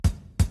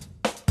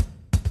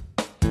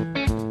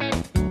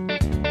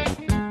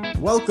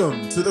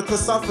Welcome to the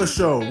COSAFA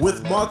Show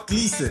with Mark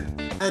Gleeson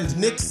and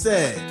Nick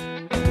Say.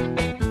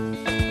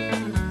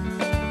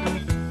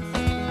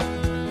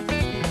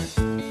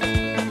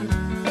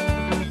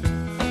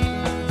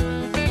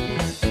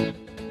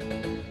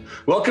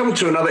 Welcome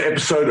to another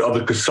episode of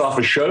the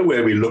COSAFA Show,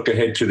 where we look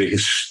ahead to the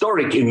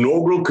historic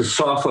inaugural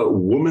COSAFA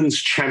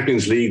Women's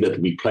Champions League that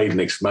will be played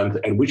next month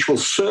and which will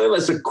serve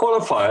as a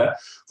qualifier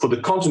for the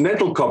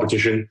continental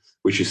competition,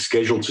 which is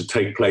scheduled to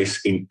take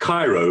place in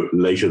Cairo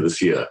later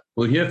this year.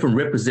 We'll hear from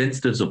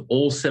representatives of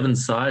all 7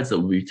 sides that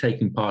will be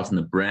taking part in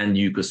the brand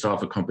new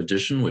COSAFA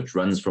competition, which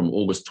runs from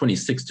August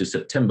 26 to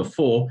September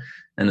 4,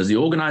 and is the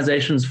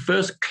organization's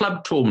first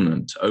club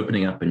tournament,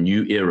 opening up a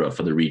new era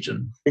for the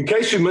region. In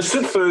case you missed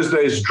it,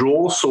 Thursday's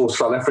draw saw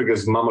South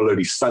Africa's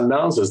Mamelodi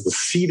Sundowns as the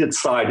seeded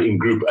side in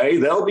Group A.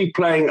 They'll be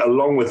playing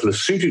along with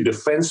Lesotho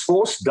Defence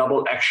Force,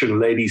 double action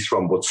ladies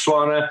from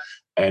Botswana,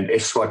 and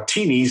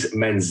Eswatini's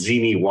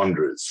Manzini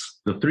Wanderers.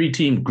 The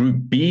 3-team Group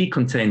B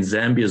contains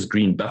Zambia's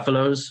Green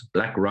Buffaloes,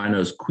 Black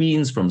Rhinos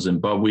Queens from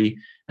Zimbabwe,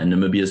 and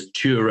Namibia's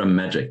TURA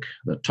Magic.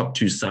 The top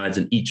 2 sides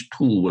in each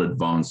pool will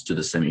advance to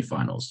the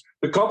semifinals.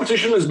 The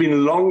competition has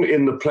been long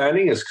in the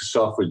planning, as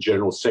COSAFA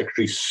General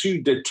Secretary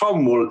Sue de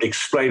Tom will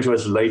explain to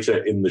us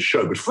later in the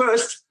show. But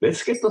first,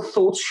 let's get the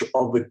thoughts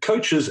of the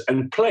coaches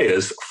and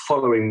players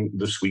following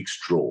this week's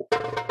draw.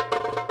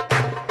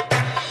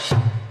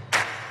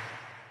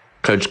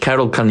 Coach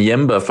Carol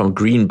Kanyemba from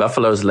Green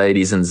Buffaloes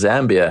Ladies in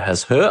Zambia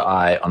has her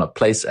eye on a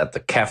place at the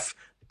CAF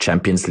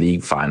Champions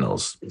League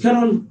finals.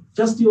 Carol,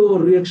 just your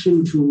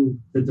reaction to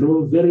the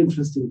draw, very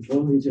interesting draw,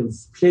 which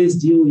has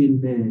placed you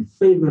in a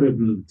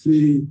favorable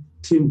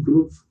 3-team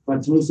group,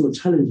 but also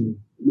challenging,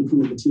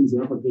 looking at the teams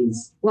you're up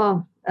against.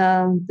 Wow.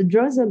 The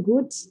draws are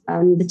good.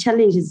 The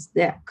challenge is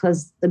there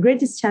because the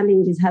greatest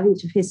challenge is having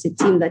to face a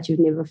team that you've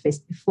never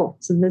faced before.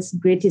 So that's the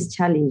greatest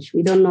challenge.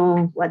 We don't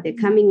know what they're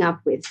coming up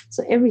with.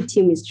 So every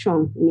team is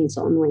strong in its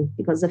own way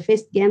because the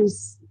first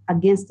games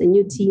against a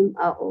new team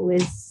are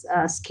always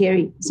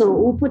scary. So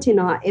we'll put in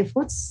our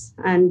efforts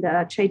and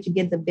try to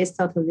get the best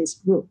out of this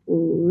group.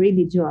 We'll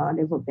really do our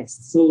level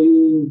best. So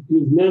you've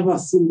never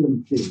seen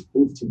them play,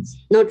 both teams?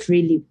 Not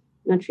really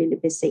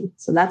per se.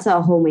 So that's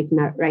our homework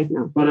right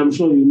now. But I'm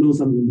sure you know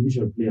some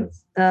individual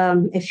players.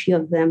 A few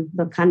of them,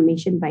 but can't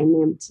mention by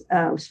name.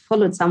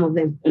 Followed some of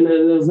them. And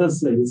as I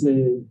said, it's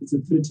a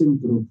 3-team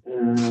group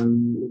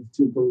with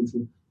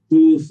 2.2. Do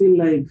you feel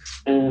like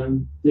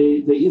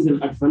there is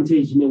an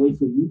advantage in a way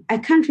for you? I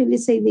can't really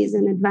say there's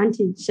an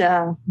advantage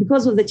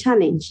because of the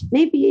challenge.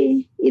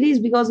 Maybe it is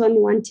because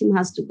only one team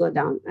has to go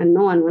down and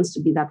no one wants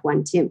to be that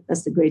one team.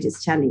 That's the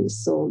greatest challenge.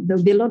 So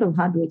there'll be a lot of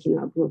hard work in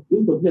our group.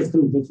 We've got players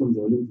coming back from the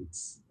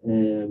Olympics.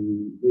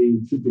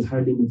 They should be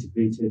highly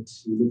motivated.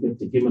 You look at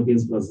the game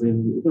against Brazil,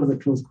 it was a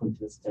close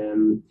contest.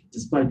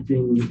 Despite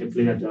being a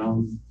player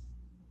down,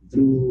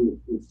 through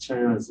with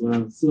China as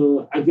well.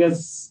 So I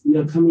guess we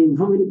are coming.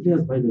 How many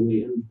players, by the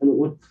way, and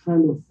what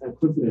kind of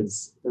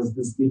confidence does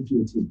this give to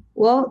your team?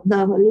 Well,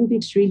 the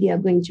Olympics really are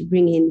going to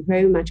bring in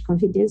very much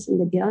confidence in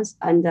the girls,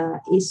 and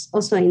it's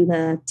also in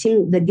the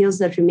team, the girls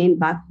that remain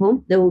back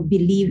home. They will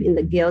believe in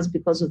the girls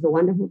because of the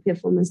wonderful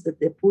performance that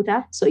they put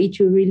up. So it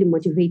will really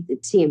motivate the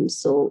team.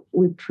 So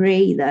we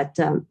pray that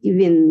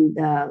even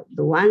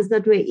the ones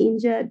that were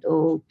injured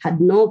or had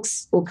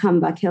knocks will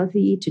come back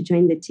healthy to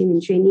join the team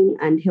in training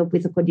and help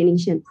with the coordination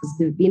because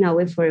they've been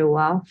away for a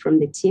while from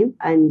the team.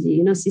 And,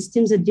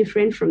 systems are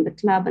different from the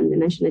club and the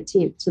national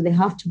team. So they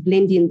have to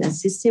blend in the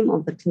system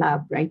of the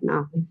club right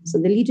now. So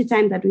the little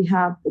time that we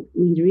have,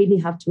 we really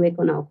have to work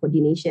on our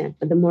coordination.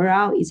 But the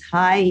morale is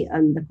high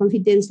and the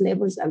confidence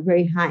levels are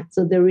very high.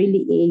 So they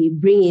really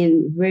bring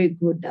in very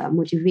good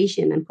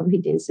motivation and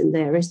confidence in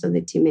the rest of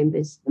the team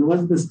members. And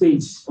what's the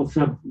state of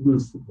club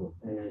women's football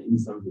in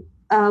Zambia?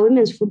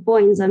 Women's football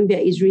in Zambia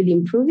is really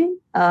improving.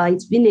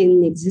 It's been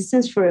in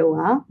existence for a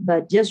while,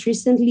 but just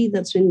recently,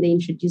 that's when they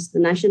introduced the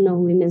National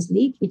Women's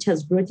League, which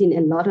has brought in a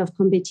lot of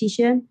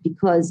competition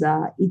because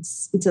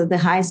it's at the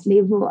highest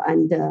level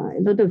and a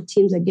lot of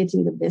teams are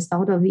getting the best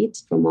out of it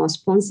from our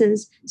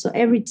sponsors. So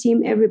every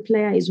team, every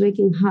player is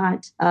working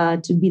hard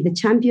to be the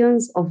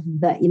champions of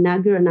the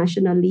inaugural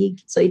National League.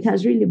 So it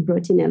has really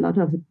brought in a lot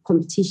of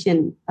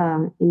competition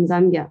in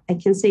Zambia. I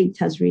can say it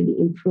has really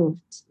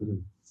improved. Mm-hmm.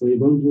 So you're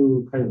going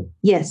to Cairo?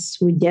 Yes,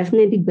 we're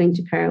definitely going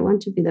to Cairo. I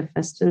want to be the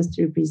first ones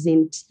to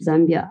represent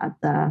Zambia at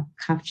the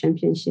CAF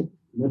Championship.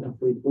 Not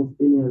afraid of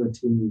any other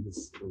team in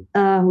this group?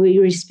 We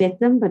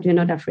respect them, but we're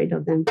not afraid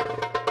of them.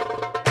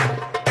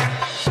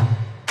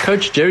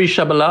 Coach Jerry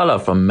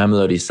Shabalala from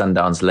Mamelodi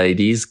Sundowns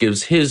Ladies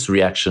gives his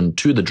reaction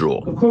to the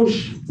draw.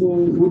 Coach,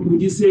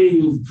 would you say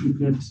you've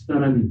prepared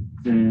thoroughly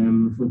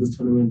for this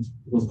tournament?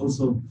 Because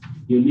also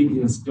your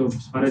league has stopped,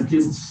 but at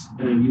least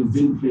you've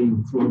been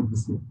playing throughout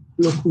this year.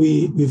 Look,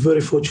 we're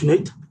very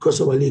fortunate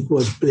because our league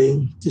was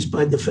playing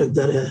despite the fact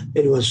that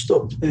it was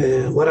stopped.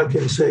 What I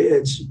can say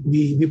is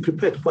we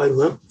prepared quite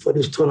well for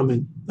this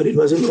tournament, but it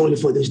wasn't only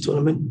for this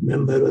tournament.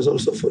 Remember, it was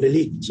also for the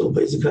league. So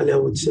basically, I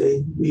would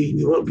say we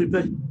well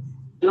prepared.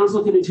 And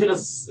also, can you tell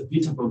us a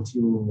bit about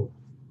your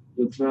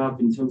your club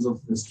in terms of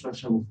the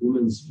structure of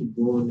women's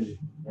football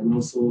and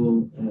also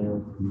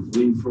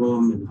where you're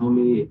from and how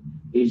many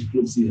age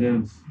groups you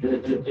have,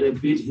 and a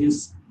bit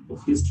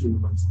of history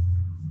about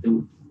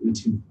the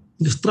team.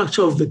 The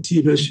structure of the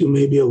team, as you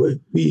may be aware,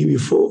 we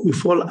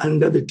fall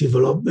under the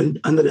development,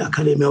 under the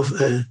academy of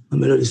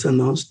Mamelodi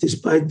Sundowns,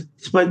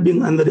 despite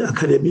being under the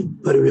academy,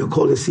 but we are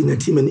called a senior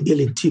team, an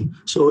elite team.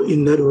 So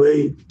in that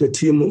way, the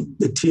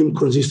team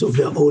consists of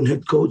their own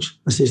head coach,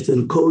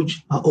 assistant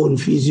coach, our own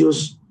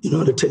physios,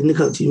 the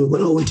technical team. We've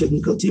got our own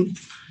technical team.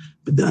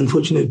 But the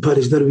unfortunate part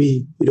is that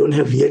we don't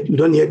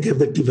yet have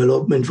that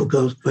development for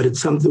girls, but it's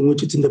something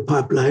which is in the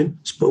pipeline.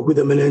 Spoke with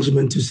the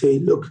management to say,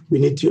 look, we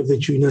need to have the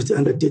juniors, the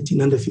under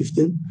 13, under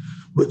 15,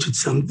 which is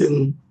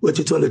something which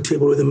is on the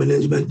table with the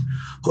management.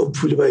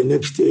 Hopefully by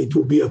next year it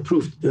will be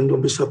approved. And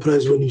don't be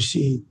surprised when you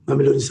see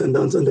Mamelodi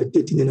Sundowns under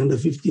 13 and under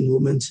 15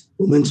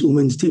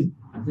 women's team.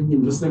 I think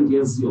in recent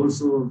years you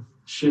also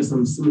share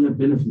some similar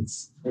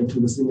benefits to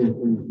the senior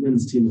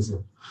men's team as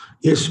well.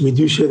 Yes, we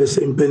do share the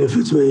same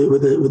benefits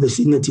with the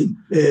senior team.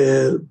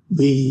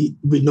 We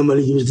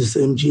normally use the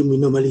same gym. We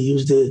normally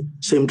use the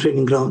same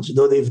training grounds.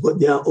 Though they've got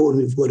their own,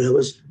 we've got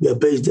ours. We are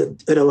based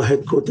at our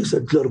headquarters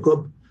at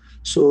Clercop.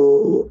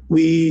 So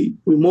we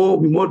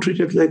more treat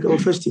it like our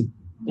first team.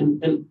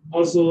 And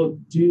also,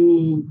 do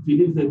you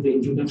believe that the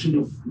introduction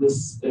of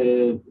this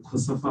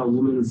COSAFA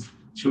Women's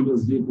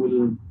Champions League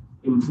will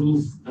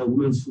improve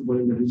women's football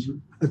in the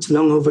region? It's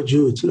long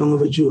overdue.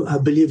 I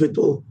believe it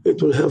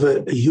will have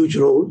a huge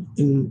role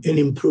in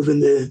improving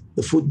the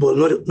football,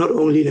 not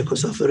only in the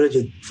COSAFA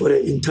region, for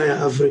the entire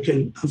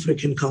African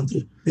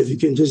country. If you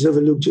can just have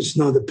a look just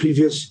now, the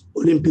previous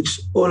Olympics,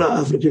 all our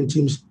African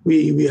teams,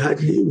 we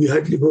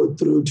hardly go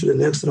through to the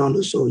next round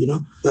or so,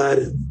 But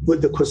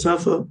with the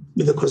COSAFA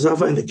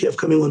and the CAF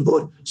coming on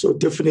board, so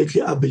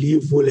definitely I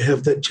believe we'll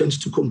have that chance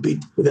to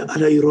compete with the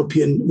other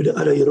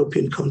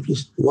European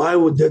countries. Why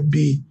would that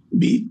be?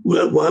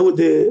 Why would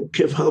the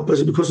CAF help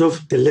us? Because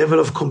of the level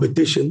of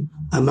competition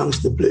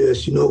amongst the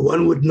players.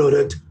 One would know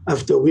that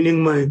after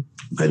winning my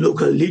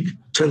local league,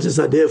 chances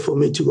are there for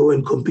me to go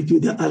and compete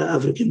with the other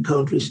African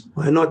countries.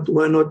 Why not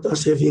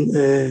us having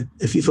a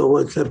FIFA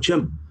World Club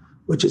champ,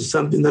 which is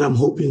something that I'm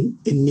hoping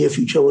in near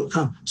future will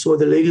come. So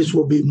the ladies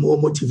will be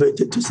more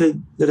motivated to say,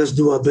 let us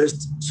do our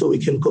best so we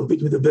can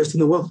compete with the best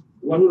in the world.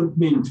 What would it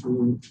mean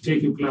to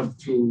take your club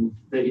to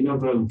the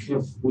inaugural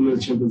CAF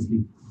Women's Champions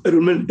League? It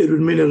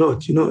would mean a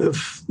lot.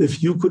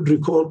 If you could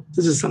recall,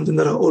 this is something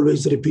that I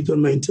always repeat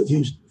on my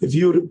interviews. If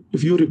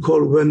you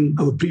recall when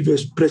our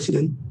previous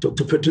president,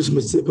 Dr. Patrice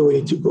Motsepe, when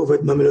he took over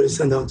at Mamelodi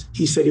Sundowns,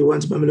 he said he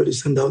wants Mamelodi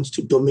Sundowns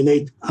to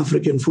dominate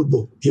African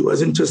football. He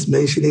wasn't just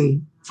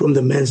mentioning from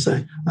the men's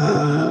side.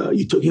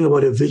 You're talking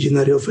about a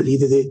visionary of a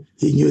leader.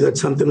 He knew that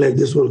something like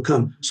this will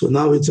come. So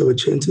now it's our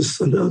chance as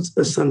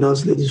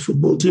Sundowns Ladies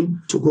football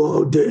team to go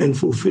out there and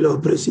fulfill our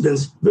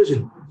president's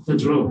vision. The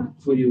draw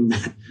for you.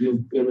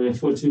 You've been a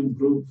 14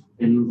 group,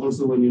 and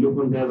also when you look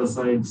on the other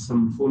side,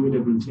 some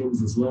formidable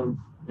teams as well.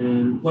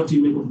 And what do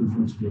you make of the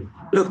draw today?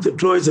 Look, the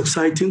draw is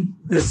exciting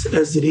as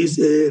it is.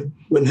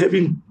 When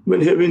having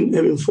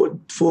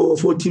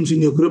four teams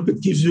in your group,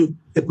 it gives you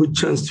a good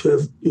chance to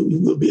have. You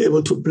will be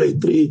able to play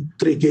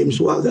three games,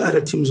 while the other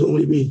teams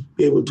only be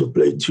able to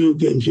play 2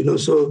 games.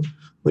 So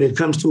when it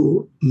comes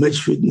to match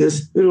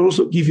fitness, it will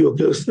also give your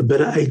girls a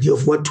better idea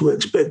of what to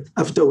expect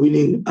after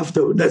winning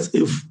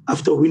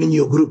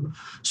your group.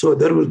 So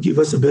that will give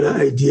us a better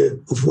idea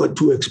of what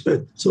to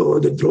expect. So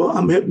the draw,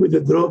 I'm happy with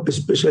the draw,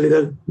 especially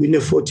that we in a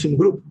 14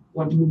 group.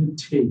 What will it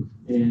take,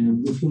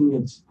 looking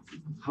at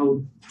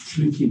how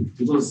tricky,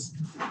 because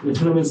in a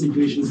tournament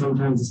situation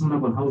sometimes it's not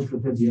about how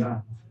prepared you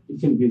are. It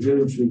can be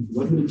very tricky.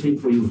 What will it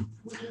take for you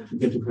to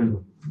get to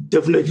Cairo?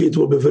 Definitely, it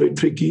will be very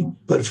tricky.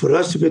 But for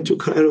us to get to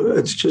Cairo,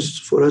 it's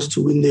just for us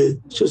to win the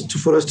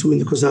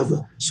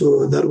COSAFA.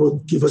 So that will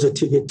give us a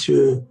ticket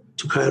to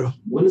Cairo.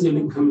 When is the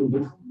league coming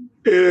back?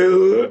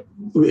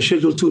 We're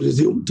scheduled to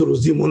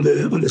resume on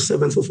the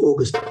 7th of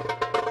August.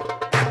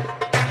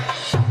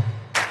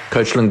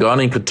 Coach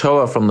Lingani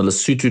Katoa from the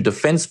Lesotho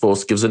Defence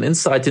Force gives an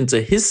insight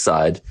into his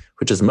side,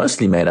 which is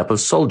mostly made up of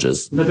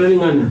soldiers. You've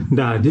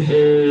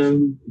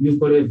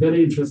got a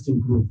very interesting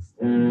group.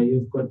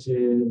 You've got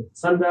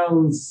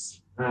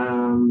Sundowns.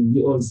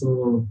 You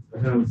also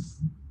have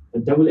a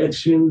double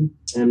action,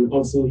 and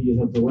also you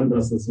have the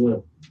Wanderers as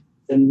well.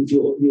 And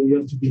you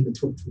have to be in the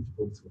top 2 to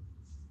go through.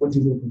 What do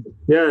you think of it?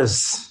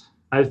 Yes,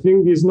 I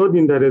think it's not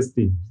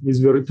interesting. It's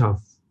very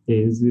tough.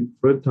 It's a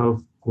very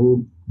tough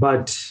group,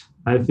 but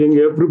I think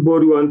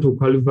everybody wants to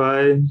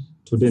qualify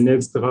to the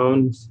next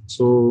round.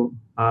 So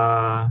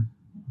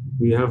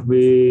we have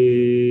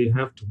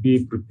to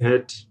be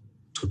prepared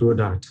to do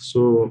that.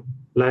 So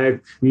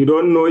we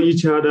don't know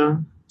each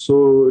other,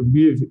 so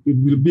it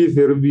will be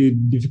very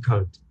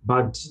difficult.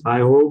 But I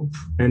hope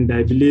and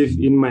I believe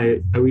in my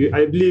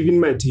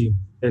team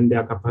and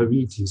their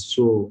capabilities.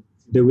 So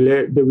they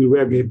will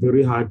work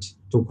very hard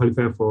to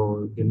qualify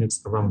for the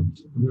next round.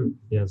 Mm-hmm.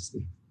 Yes.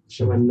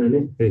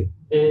 Hey.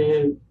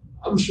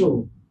 I'm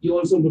sure you're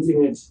also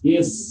looking at,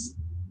 yes,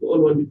 we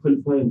all want to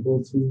qualify and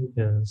go to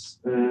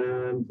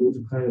go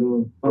to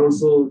Cairo. But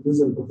also, this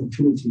is an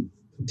opportunity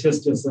to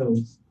test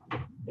yourselves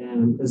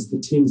as the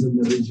teams in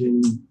the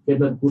region, get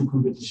that good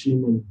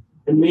competition,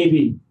 and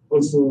maybe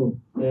also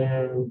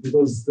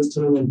because this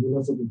tournament will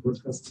also be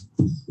broadcast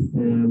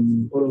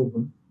all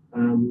over.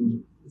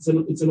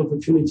 It's an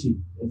opportunity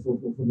for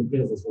the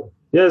players as well.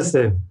 Yes,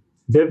 sir.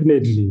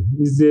 Definitely.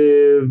 It's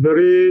a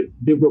very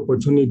big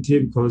opportunity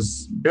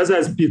because as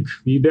I speak,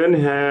 we don't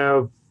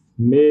have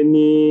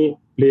many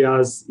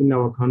players in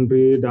our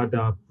country that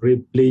are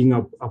playing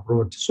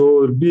abroad.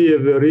 So it'll be a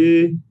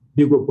very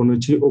big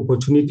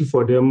opportunity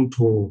for them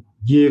to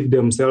give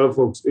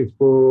themselves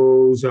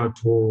exposure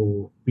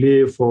to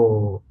play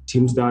for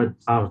teams that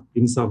are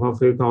in South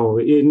Africa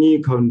or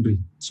any country.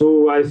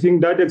 So I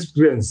think that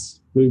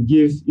experience will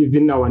give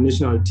even our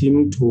national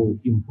team to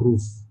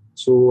improve.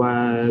 So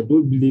I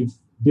do believe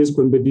this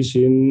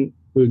competition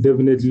will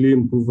definitely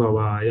improve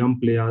our young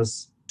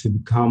players to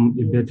become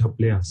better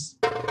players.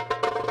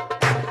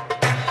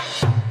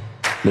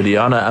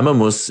 Lydiana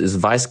Amamus is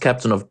vice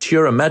captain of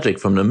TURA Magic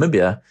from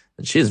Namibia,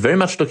 and she is very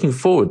much looking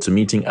forward to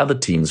meeting other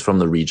teams from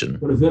the region.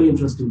 What a very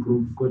interesting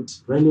group. You've got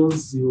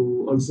Rhinos,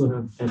 you also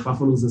have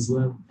Buffaloes as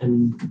well,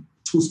 and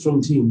two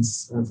strong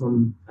teams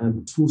from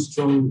two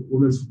strong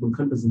women's football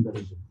countries in the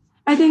region.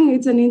 I think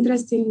it's an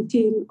interesting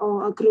team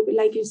or a group,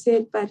 like you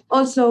said, but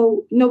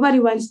also nobody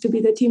wants to be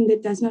the team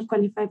that does not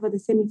qualify for the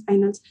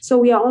semifinals. So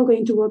we are all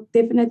going to work.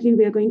 Definitely,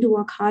 we are going to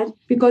work hard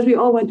because we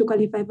all want to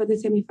qualify for the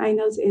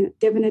semifinals and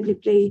definitely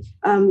play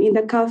in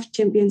the CAF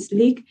Champions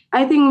League.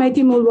 I think my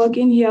team will work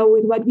in here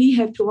with what we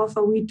have to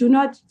offer. We do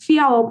not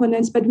fear our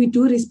opponents, but we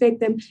do respect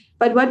them.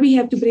 But what we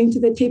have to bring to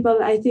the table,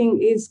 I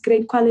think, is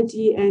great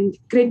quality and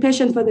great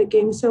passion for the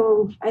game.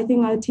 So I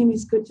think our team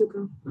is good to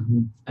go.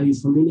 Mm-hmm. Are you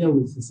familiar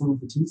with some of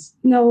the teams?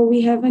 No,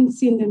 we haven't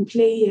seen them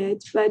play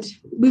yet, but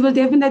we will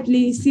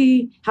definitely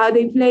see how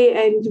they play.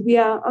 And we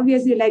are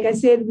obviously, like I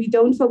said, we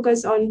don't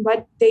focus on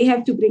what they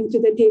have to bring to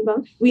the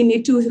table. We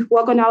need to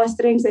work on our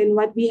strengths and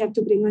what we have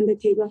to bring on the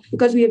table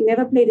because we have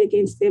never played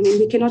against them and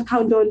we cannot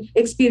count on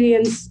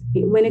experience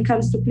when it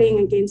comes to playing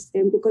against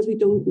them because we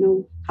don't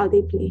know how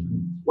they play.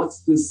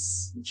 What's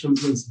this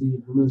Champions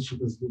League, Women's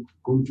Champions League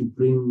going to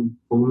bring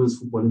for women's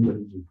football in the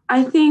region?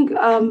 I think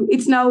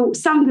it's now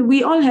something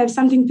we all have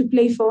something to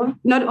play for,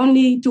 not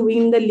only to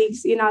win the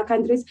leagues in our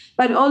countries,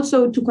 but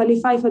also to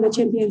qualify for the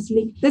Champions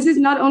League. This is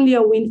not only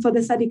a win for the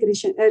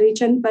SADC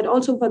region, but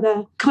also for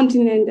the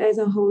continent as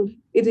a whole.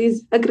 It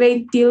is a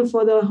great deal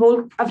for the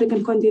whole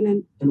African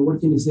continent. And what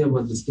can you say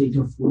about the state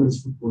of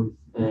women's football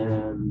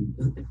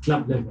at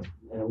club level,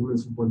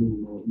 women's football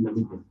in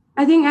Namibia?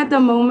 I think at the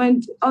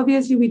moment,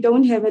 obviously, we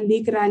don't have a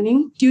league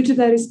running due to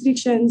the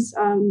restrictions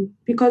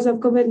because of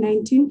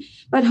COVID-19.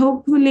 But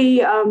hopefully,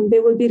 they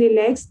will be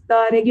relaxed.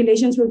 The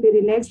regulations will be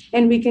relaxed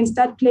and we can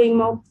start playing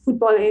more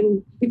football.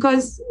 And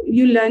because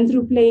you learn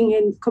through playing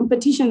and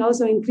competition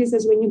also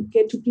increases when you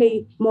get to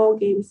play more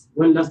games.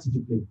 When last did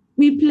you play?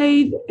 We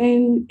played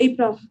in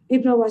April.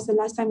 April was the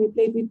last time we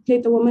played. We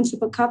played the Women's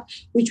Super Cup,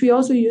 which we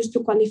also used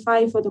to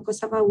qualify for the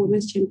COSAFA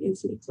Women's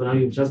Champions League. So now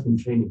you've just been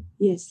training?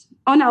 Yes,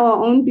 on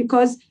our own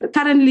because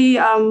currently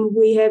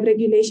we have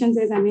regulations,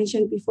 as I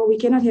mentioned before. We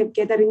cannot have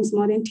gatherings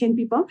more than 10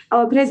 people.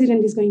 Our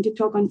president is going to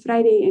talk on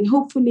Friday and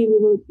hopefully we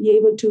will be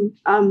able to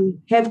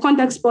have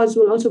contact sports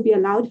will also be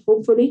allowed,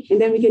 hopefully, and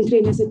then we can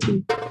train as a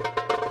team.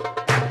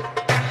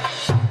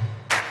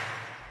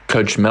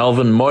 Coach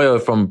Melvin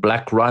Moyo from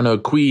Black Rhino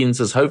Queens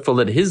is hopeful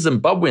that his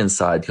Zimbabwean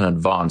side can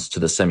advance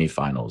to the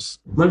semi-finals.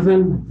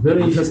 Melvin,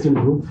 very interesting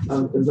group.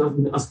 As I've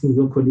been asking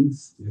your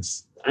colleagues,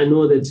 yes, I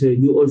know that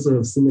you also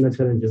have similar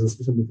challenges,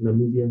 especially with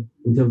Namibia,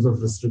 in terms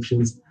of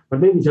restrictions.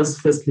 But maybe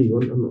just firstly on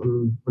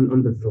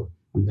the draw.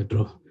 On the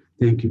draw.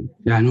 Thank you.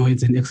 Yeah, I know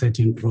it's an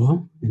exciting draw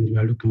and we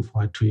are looking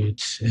forward to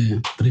it.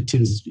 3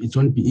 teams, it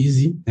won't be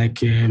easy.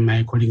 Like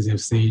my colleagues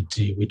have said,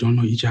 we don't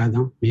know each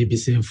other. Maybe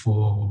say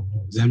for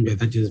Zambia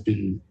that has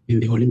been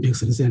in the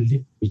Olympics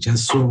recently. We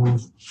just saw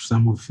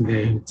some of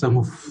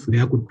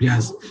their good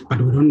players, but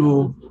we don't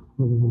know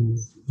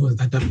those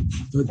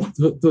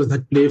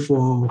that play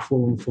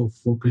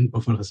for Green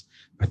Buffaloes.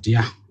 But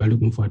yeah, we're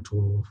looking forward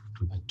to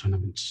that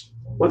tournament.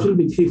 What will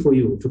be key for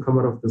you to come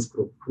out of this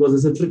group? Because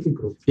it's a tricky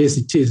group. Yes,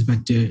 it is,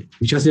 but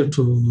we just have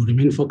to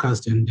remain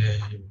focused and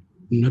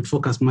not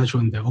focus much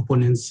on the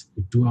opponents.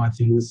 We do our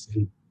things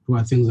and do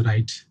our things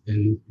right,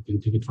 then we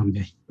can take it from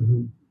there.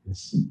 Mm-hmm.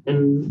 Yes.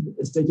 And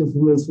the state of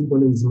women's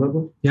football in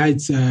Zimbabwe? Yeah,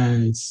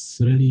 it's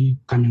really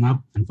coming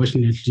up.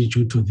 Unfortunately,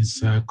 due to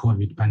this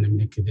COVID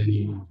pandemic,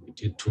 then it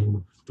had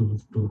to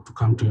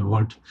come to a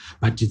halt.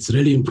 But it's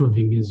really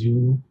improving, as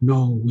you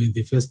know, with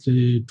the first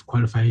to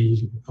qualify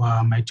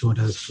our mighty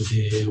orders to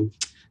the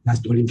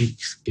last Olympic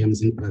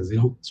Games in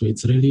Brazil. So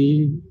it's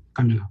really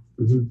coming up.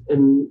 Mm-hmm.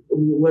 And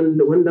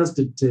when last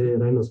did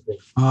Rhinos play?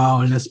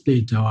 Last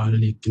played our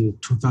league in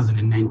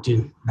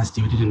 2019. Last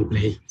year we didn't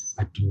play,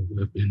 but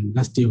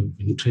last year we've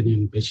been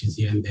training batches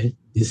here and there.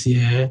 This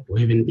year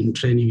we haven't been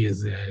training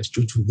as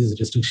due to these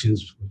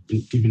restrictions. We've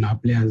been giving our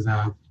players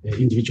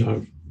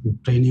individual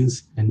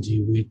trainings and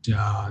with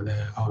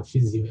our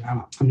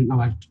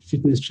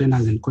fitness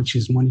trainers and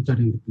coaches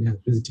monitoring the players,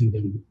 visiting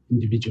them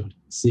individually,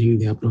 seeing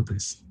their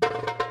progress.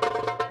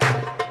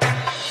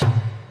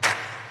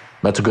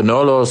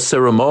 Matuganolo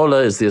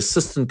Siramola is the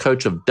assistant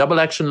coach of Double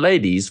Action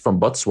Ladies from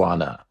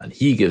Botswana, and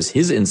he gives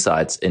his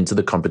insights into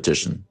the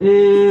competition.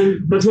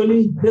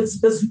 Naturally,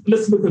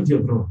 let's look at your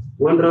draw.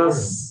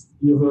 Wanderers,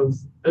 you have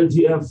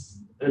LGF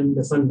and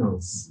the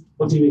Sundowns.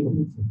 What do you make of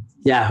it?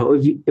 Yeah,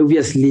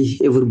 obviously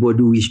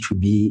everybody wishes to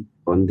be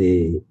on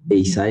the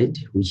A side,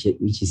 which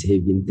is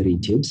having 3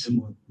 teams.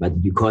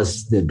 But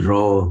because the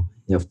draw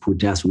have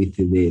put us with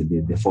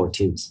the 4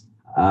 teams,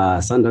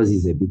 Sundowns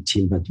is a big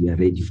team, but we are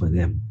ready for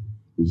them.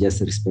 We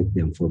just respect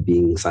them for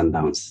being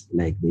Sundowns.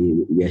 Like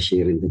we are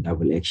sharing the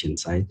double action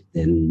side,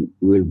 then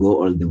we'll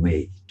go all the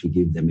way to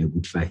give them a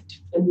good fight.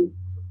 And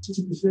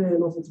to be fair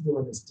and also to be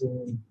honest,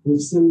 we've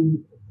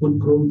seen good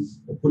growth,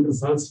 good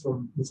results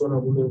from Botswana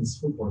women's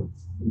football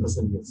in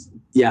recent years.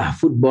 Yeah,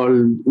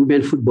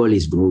 women football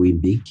is growing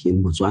big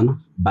in Botswana.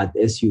 But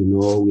as you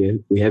know,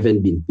 we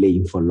haven't been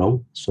playing for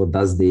long. So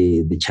that's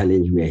the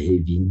challenge we are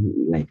having.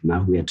 Like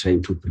now we are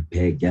trying to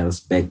prepare girls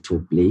back to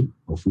play,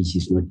 of which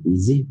is not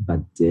easy.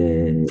 But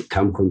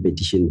come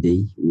competition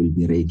day, we'll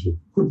be ready.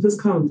 Could this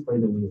count, by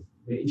the way,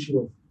 the issue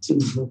of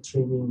teams not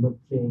training, not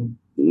playing?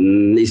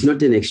 It's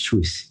not an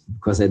excuse,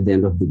 because at the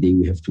end of the day,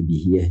 we have to be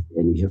here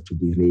and we have to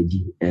be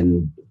ready.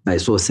 And by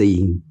so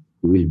saying,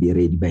 we will be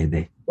ready by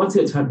then. What's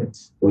your target?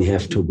 We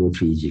have to go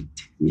to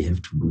Egypt.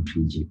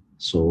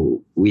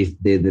 So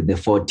with the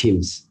 4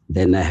 teams,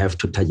 then I have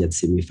to target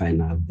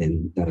semi-final,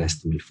 then the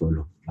rest will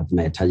follow. But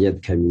my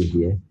target coming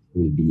here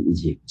will be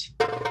Egypt.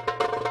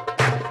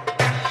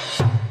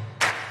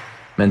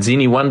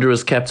 Manzini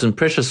Wanderers captain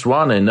Precious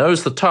Swane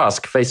knows the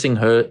task facing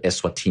her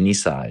Eswatini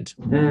side.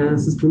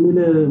 Sister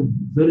Mile,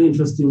 very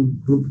interesting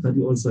group that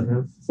you also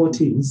have. 4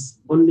 teams,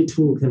 only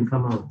 2 can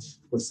come out.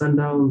 For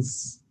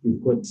Sundowns,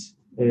 you've got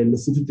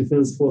Lesotho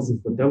Defence Force,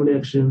 you've got Double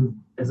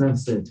Action. As I've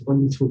said,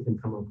 only 2 can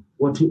come out.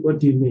 What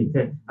do you make?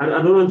 I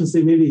don't want to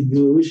say maybe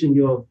you're wishing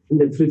you're in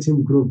the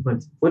 3-team group,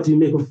 but what do you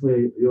make of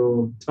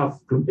your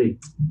tough group A?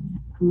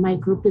 My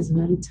group is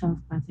very tough,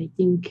 but I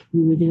think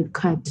we will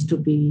cut to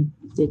be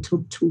the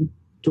top 2.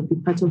 To be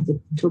part of the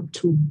top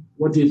 2.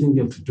 What do you think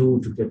you have to do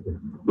to get there?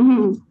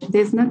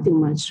 There's nothing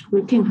much.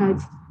 Working hard,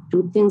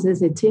 do things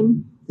as a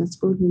team. That's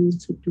all we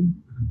need to do.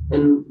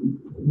 And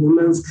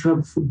women's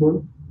club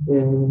football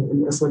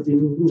in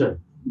Eswatini?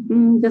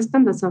 The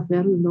standards are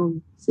very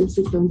low. Since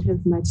we don't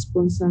have much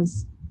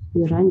sponsors,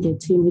 we run the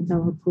team with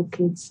our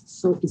pockets.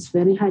 So it's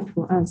very hard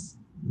for us.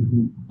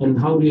 Mm-hmm. And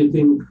how do you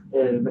think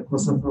the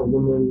COSAFA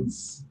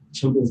Women's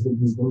Champions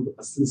League is going to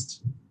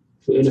assist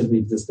to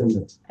elevate the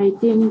standard? I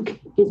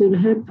think it will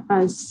help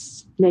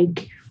us,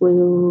 like,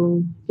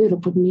 for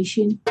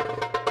recognition.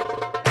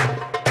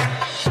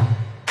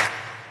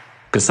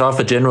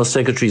 COSAFA General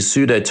Secretary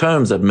Sude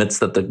Tomes admits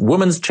that the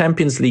Women's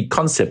Champions League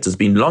concept has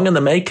been long in the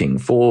making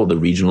for the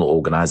regional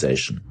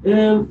organization.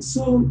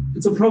 So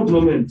it's a proud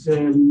moment.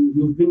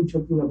 You've been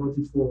talking about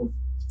it for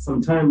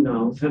some time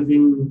now,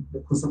 having the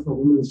COSAFA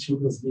Women's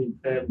Champions League.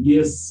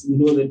 Yes, we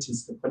know that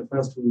it's the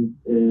qualifiers to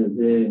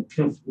the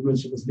CAF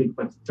Women's Champions League,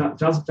 but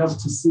just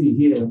to see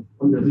here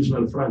on the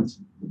regional front,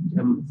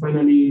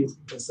 finally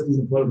setting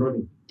the ball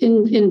rolling.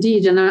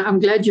 Indeed, and I'm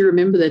glad you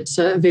remember that,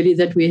 Veli,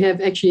 that we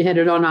have actually had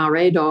it on our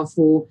radar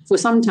for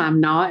some time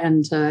now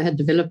and had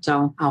developed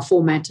our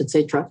format,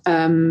 etc.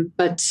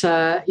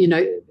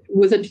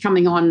 With it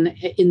coming on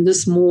in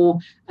this more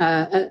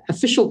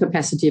official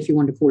capacity, if you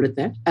want to call it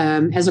that,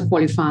 as a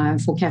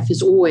qualifier for CAF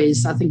is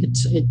always, I think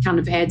it kind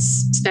of adds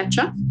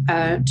stature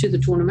to the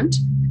tournament.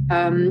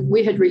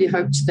 We had really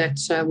hoped that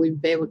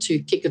we'd be able to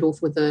kick it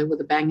off with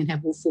a bang and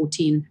have all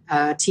 14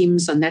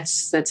 teams, and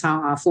that's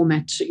how our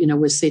format,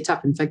 was set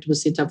up. In fact, it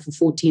was set up for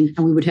 14,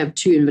 and we would have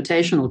 2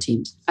 invitational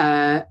teams.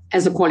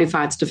 As a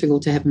qualifier, it's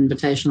difficult to have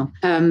invitational,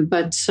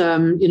 but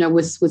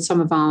with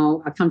some of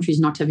our countries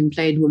not having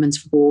played women's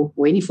football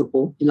or any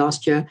football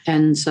last year,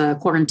 and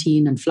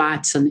quarantine and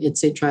flights and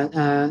etc.,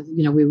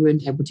 we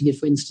weren't able to get,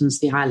 for instance,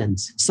 the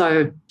islands.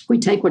 So we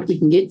take what we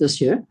can get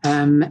this year,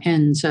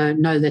 and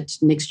know that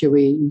next year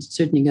we're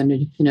certainly going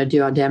to,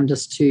 do our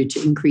damnedest to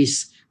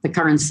increase the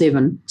current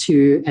 7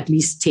 to at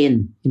least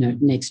 10,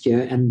 next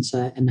year, and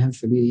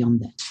hopefully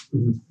beyond that.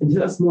 Mm-hmm. And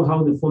tell us more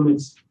how the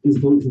format is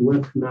going to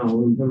work now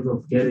in terms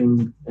of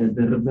getting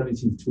the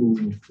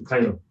representative to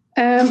Cairo.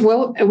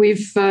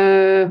 We've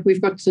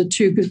got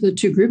the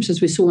two groups,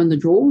 as we saw in the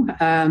draw.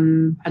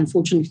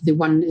 Unfortunately, the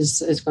one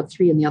has got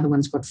 3 and the other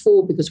one's got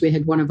 4, because we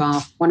had one of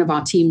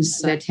our teams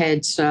that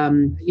had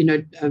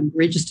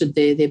registered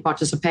their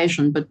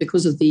participation, but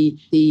because of the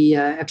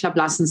club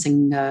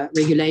licensing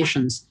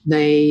regulations,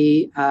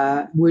 they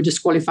were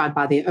disqualified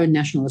by their own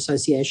national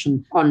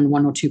association on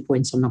 1 or 2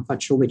 points. I'm not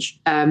quite sure which.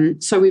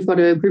 So we've got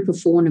a group of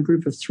 4 and a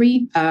group of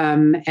 3,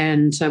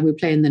 and we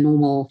play in the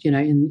normal,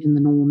 in the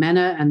normal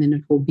manner, and then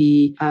it will be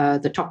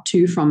the top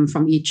two from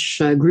each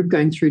group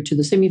going through to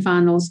the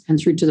semifinals and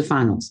through to the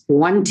finals.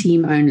 One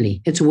team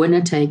only. It's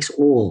winner takes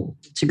all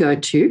to go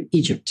to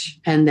Egypt.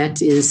 And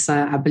that is,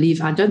 I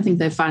believe, I don't think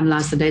they've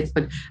finalized the dates,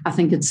 but I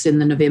think it's in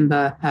the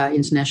November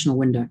international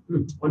window.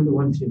 Only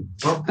one team.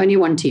 Only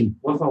one team.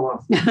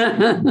 Wow.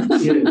 Yeah.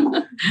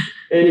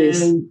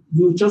 And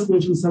you just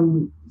mentioned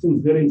something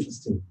very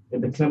interesting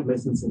at the club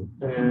licensing.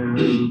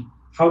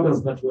 How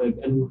does that work?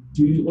 And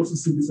do you also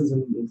see this as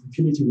an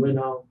opportunity where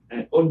now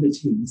all the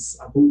teams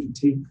are going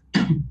to take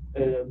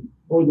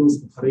all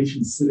those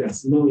operations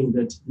serious, knowing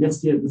that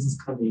next year this is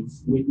coming,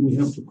 we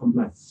have to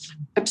comply?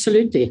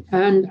 Absolutely.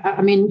 And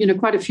I mean,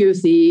 quite a few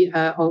of the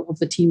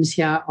teams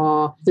here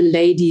are the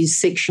ladies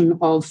section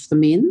of the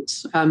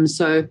men's.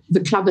 So the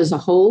club as a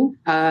whole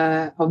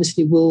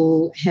obviously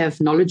will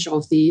have knowledge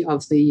of the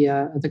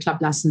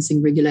club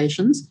licensing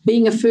regulations.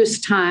 Being a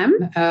first time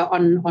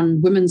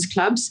on women's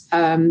clubs,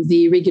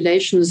 the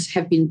regulations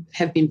have been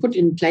put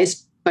in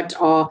place, but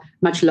are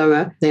much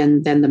lower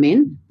than the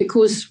men,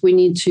 because we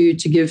need to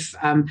give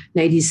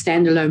ladies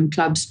standalone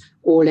clubs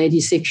or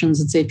ladies sections,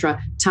 etc.,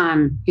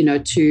 time,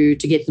 to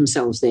get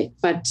themselves there.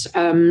 But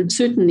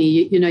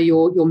certainly,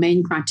 your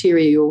main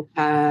criteria, your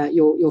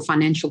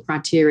financial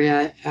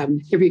criteria,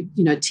 every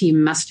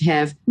team must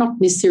have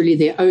not necessarily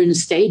their own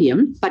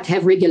stadium, but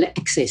have regular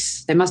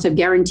access. They must have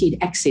guaranteed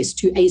access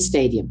to a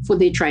stadium for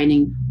their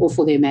training or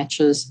for their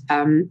matches,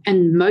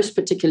 and most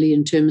particularly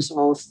in terms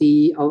of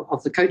the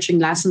coaching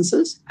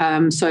licenses.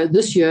 So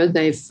this year,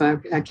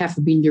 CAF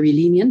have been very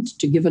lenient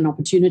to give an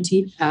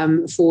opportunity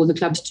for the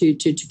clubs to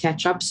catch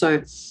up.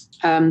 So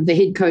the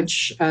head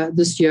coach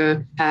this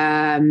year,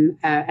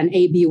 an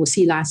A, B, or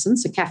C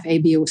license, a CAF A,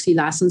 B, or C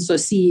license. So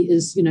C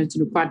is,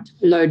 sort of quite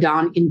low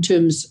down in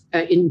terms,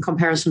 in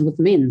comparison with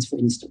men's, for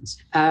instance.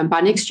 By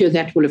next year,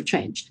 that will have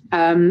changed.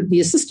 The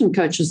assistant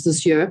coaches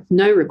this year,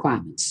 no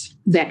requirements.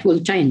 That will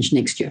change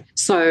next year.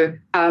 So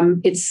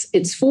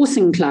it's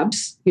forcing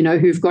clubs,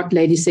 who've got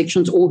ladies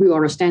sections or who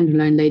are a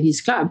standalone ladies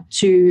club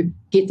to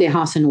get their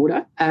house in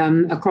order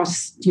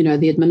across,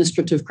 the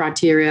administrative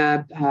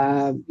criteria,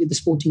 the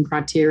sporting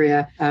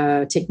criteria,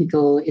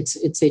 technical,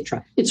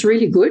 etc. It's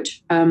really good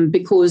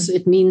because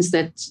it means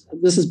that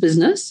this is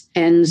business,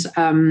 and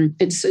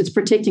it's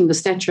protecting the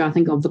stature, I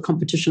think, of the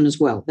competition as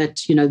well.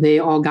 That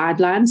there are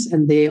guidelines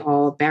and there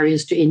are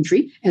barriers to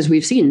entry, as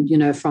we've seen,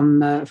 from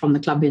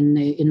the club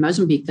in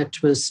Mozambique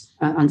that was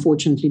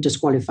unfortunately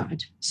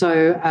disqualified.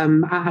 So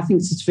I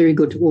think it's very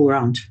good all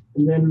around.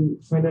 And then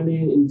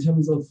finally, in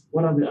terms of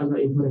what are the other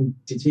important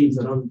details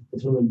around the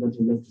tournament that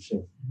you'd like to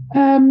share?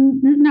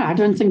 No, I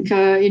don't think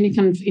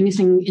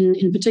anything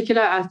in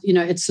particular.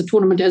 It's a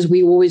tournament as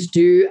we always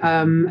do,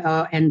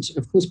 and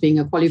of course, being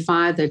a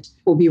qualifier, that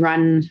will be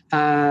run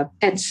at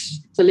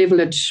the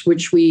level at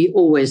which we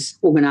always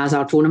organise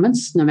our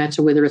tournaments, no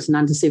matter whether it's an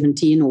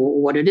under-17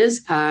 or what it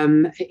is.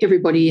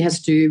 Everybody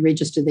has to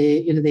register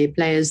their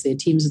players, their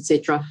teams,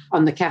 etc.,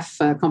 on the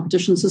CAF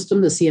competition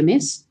system, the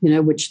CMS,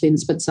 which then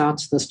spits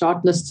out the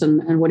start lists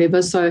and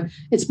whatever. So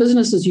it's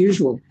business as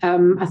usual.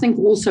 I think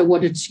also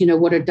what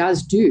it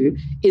does do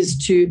is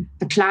to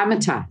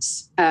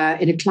acclimatize.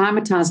 It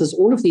acclimatizes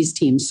all of these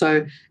teams.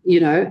 So,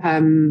 whoever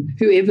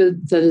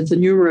the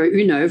numero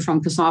uno from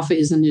COSAFA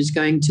is and is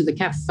going to the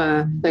CAF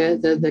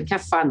the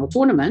CAF final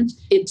tournament,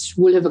 it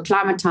will have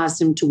acclimatized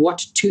them to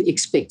what to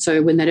expect.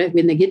 So when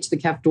they get to the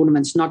CAF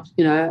tournament, it's not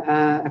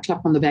a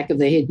clap on the back of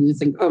their head and you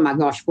think, oh my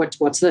gosh,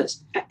 what's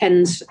this?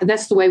 And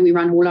that's the way we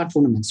run all our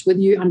tournaments. Whether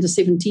you're under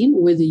 17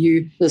 or whether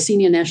you the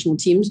senior national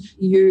teams,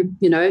 you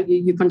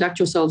conduct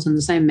yourselves in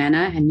the same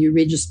manner and you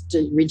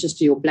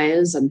register your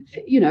players and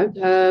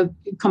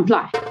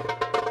comply.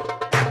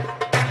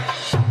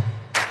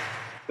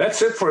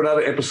 That's it for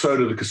another episode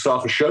of the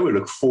COSAFA Show. We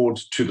look forward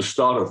to the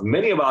start of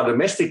many of our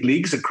domestic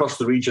leagues across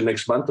the region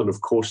next month. And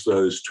of course,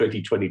 those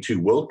 2022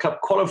 World Cup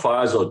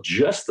qualifiers are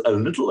just a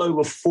little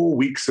over 4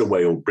 weeks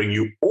away. We'll bring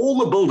you all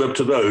the build-up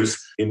to those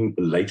in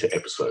later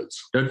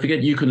episodes. Don't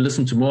forget, you can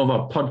listen to more of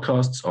our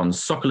podcasts on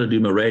Soccer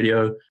Laduma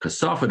Radio,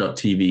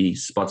 COSAFA.tv,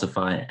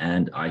 Spotify,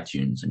 and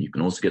iTunes. And you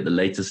can also get the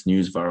latest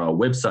news via our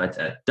website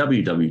at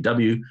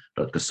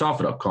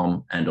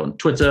www.cosafa.com and on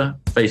Twitter,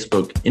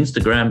 Facebook,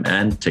 Instagram,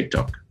 and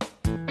TikTok.